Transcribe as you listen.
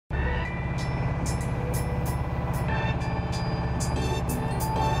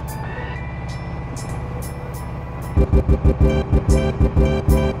Good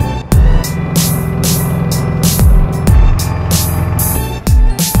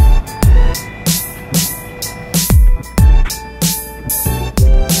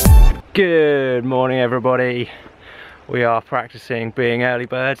morning everybody. We are practicing being early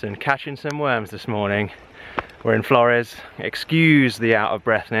birds and catching some worms this morning. We're in Flores. Excuse the out of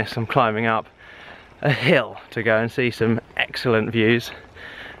breathness, I'm climbing up a hill to go and see some excellent views.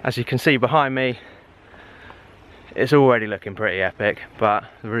 As you can see behind me, it's already looking pretty epic, but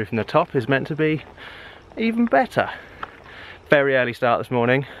the view from the top is meant to be even better. Very early start this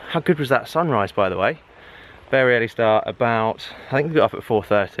morning. How good was that sunrise, by the way? Very early start, about, I think we got up at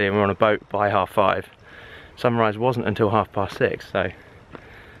 4:30 and we're on a boat by 5:30. Sunrise wasn't until 6:30, so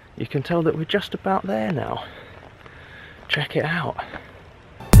you can tell that we're just about there now. Check it out.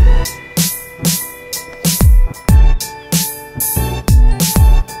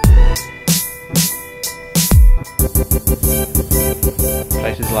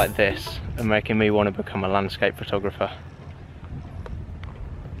 Places like this are making me want to become a landscape photographer.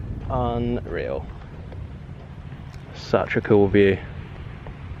 Unreal. Such a cool view.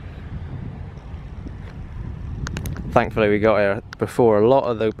 Thankfully we got here before a lot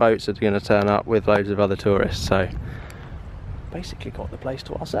of the boats are going to turn up with loads of other tourists, so basically got the place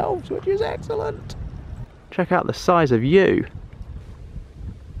to ourselves, which is excellent. Check out the size of you.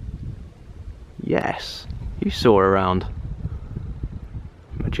 Yes, you soar around.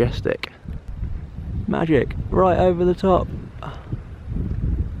 Majestic. Magic, right over the top.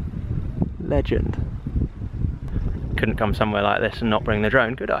 Legend. Couldn't come somewhere like this and not bring the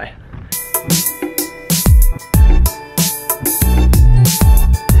drone, could I?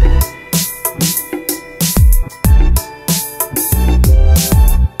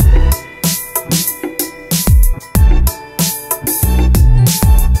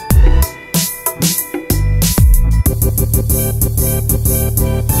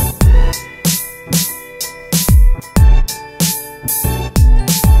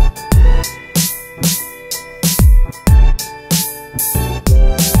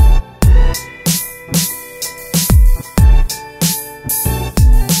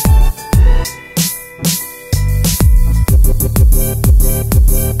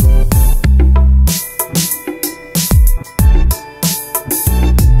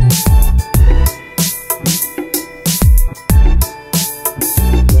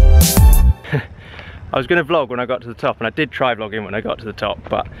 I was going to vlog when I got to the top, and I did try vlogging when I got to the top,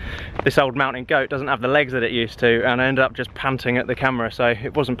 but this old mountain goat doesn't have the legs that it used to, and I ended up just panting at the camera, so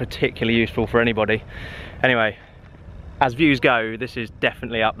it wasn't particularly useful for anybody. Anyway, as views go, this is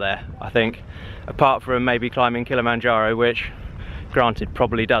definitely up there, I think. Apart from maybe climbing Kilimanjaro, which, granted,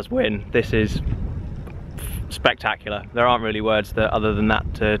 probably does win, this is spectacular. There aren't really words other than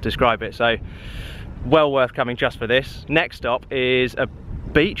that to describe it, so well worth coming just for this. Next stop is a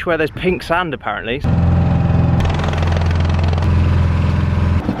beach where there's pink sand apparently.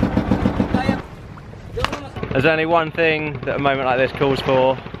 There's only one thing that a moment like this calls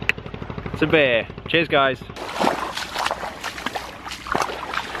for. It's a beer. Cheers guys.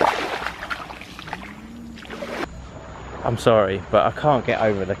 I'm sorry, but I can't get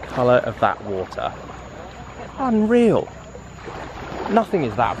over the colour of that water. Unreal. Nothing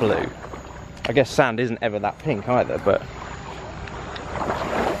is that blue. I guess sand isn't ever that pink either, but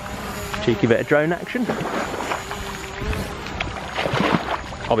cheeky bit of drone action.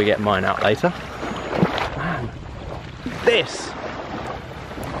 I'll be getting mine out later. Man,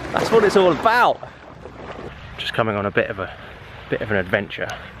 that's what it's all about. Just coming on a bit of an adventure.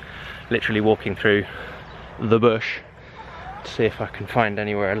 Literally walking through the bush to see if I can find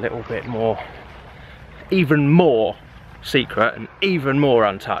anywhere a little bit more, even more secret and even more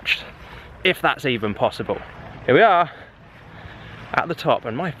untouched, if that's even possible. Here we are at the top,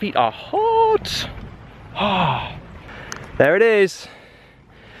 and my feet are hot. Ah, there it is.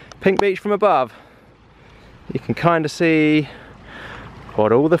 Pink beach from above. You can kind of see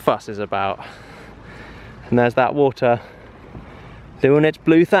what all the fuss is about. And there's that water doing its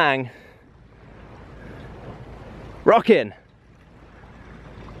blue thing. Rocking.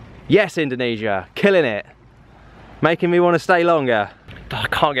 Yes, Indonesia, killing it. Making me want to stay longer. I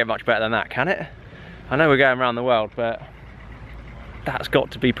can't get much better than that, can it? I know we're going around the world, but that's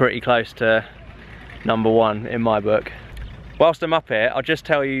got to be pretty close to #1 in my book. Whilst I'm up here, I'll just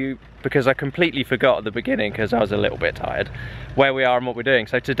tell you, because I completely forgot at the beginning because I was a little bit tired, where we are and what we're doing.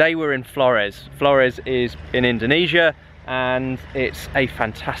 So today we're in Flores. Flores is in Indonesia, and it's a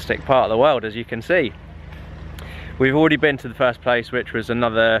fantastic part of the world, as you can see. We've already been to the first place, which was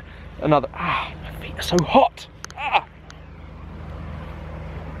another, my feet are so hot.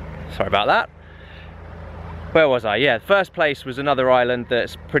 Sorry about that. Where was I? Yeah, the first place was another island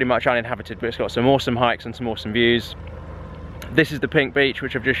that's pretty much uninhabited, but it's got some awesome hikes and some awesome views. This is the pink beach,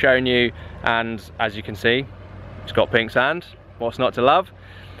 which I've just shown you, and as you can see, it's got pink sand. What's not to love?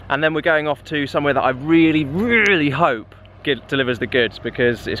 And then we're going off to somewhere that I really, really hope delivers the goods,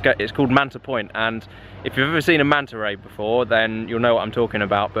 because it's called Manta Point, and if you've ever seen a manta ray before, then you'll know what I'm talking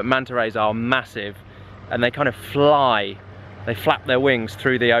about. But manta rays are massive, and they kind of fly. They flap their wings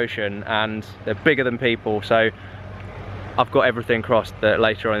through the ocean, and they're bigger than people, so I've got everything crossed that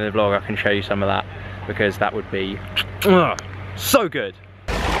later on in the vlog I can show you some of that, because that would be so good.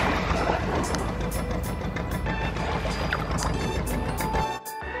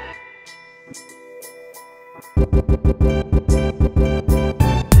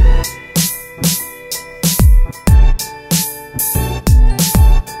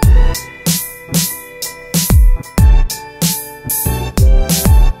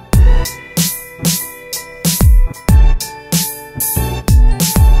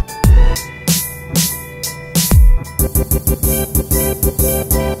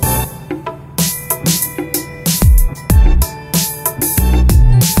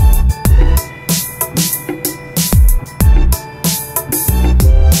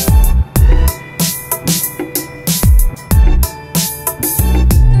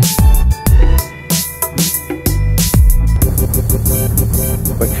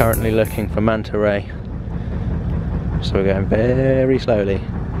 We're currently looking for manta ray, so we're going very slowly.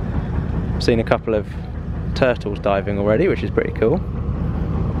 I've seen a couple of turtles diving already, which is pretty cool,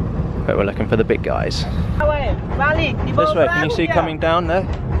 but we're looking for the big guys. This way, can you see coming down there?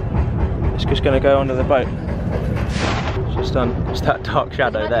 It's just going to go under the boat. It's that dark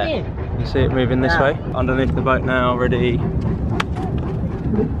shadow there. You see it moving this way? Underneath the boat now, ready.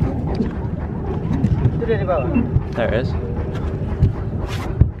 There it is.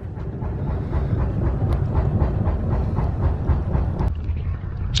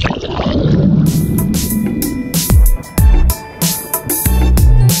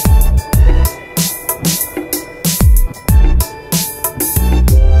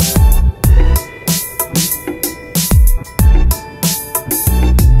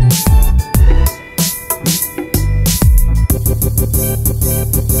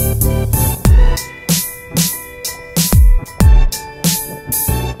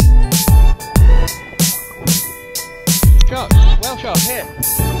 Whale shark, here.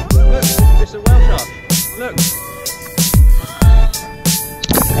 Look, it's a whale shark. Look.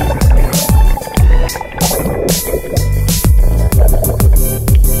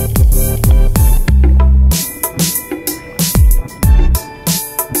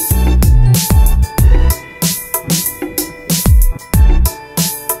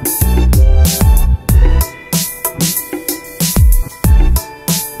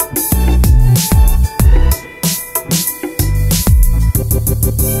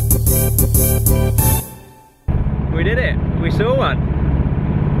 We did it, we saw one.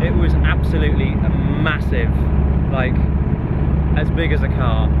 It was absolutely massive, like as big as a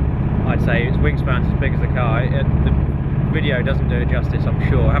car, I'd say. Its wingspan's as big as a car. The video doesn't do it justice, I'm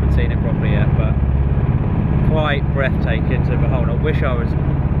sure. I haven't seen it properly yet, but quite breathtaking to behold. I wish I was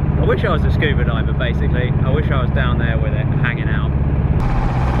a scuba diver, basically. I wish I was down there with it, hanging out.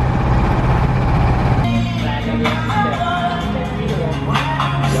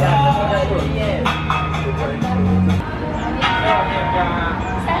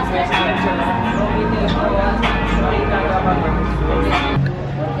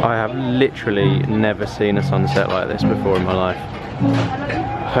 I have literally never seen a sunset like this before in my life.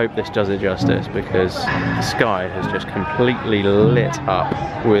 I hope this does it justice, because the sky has just completely lit up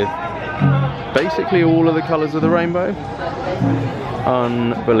with basically all of the colours of the rainbow.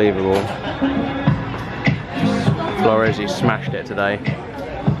 Unbelievable. Flores, you smashed it today.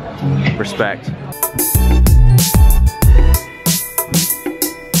 Respect.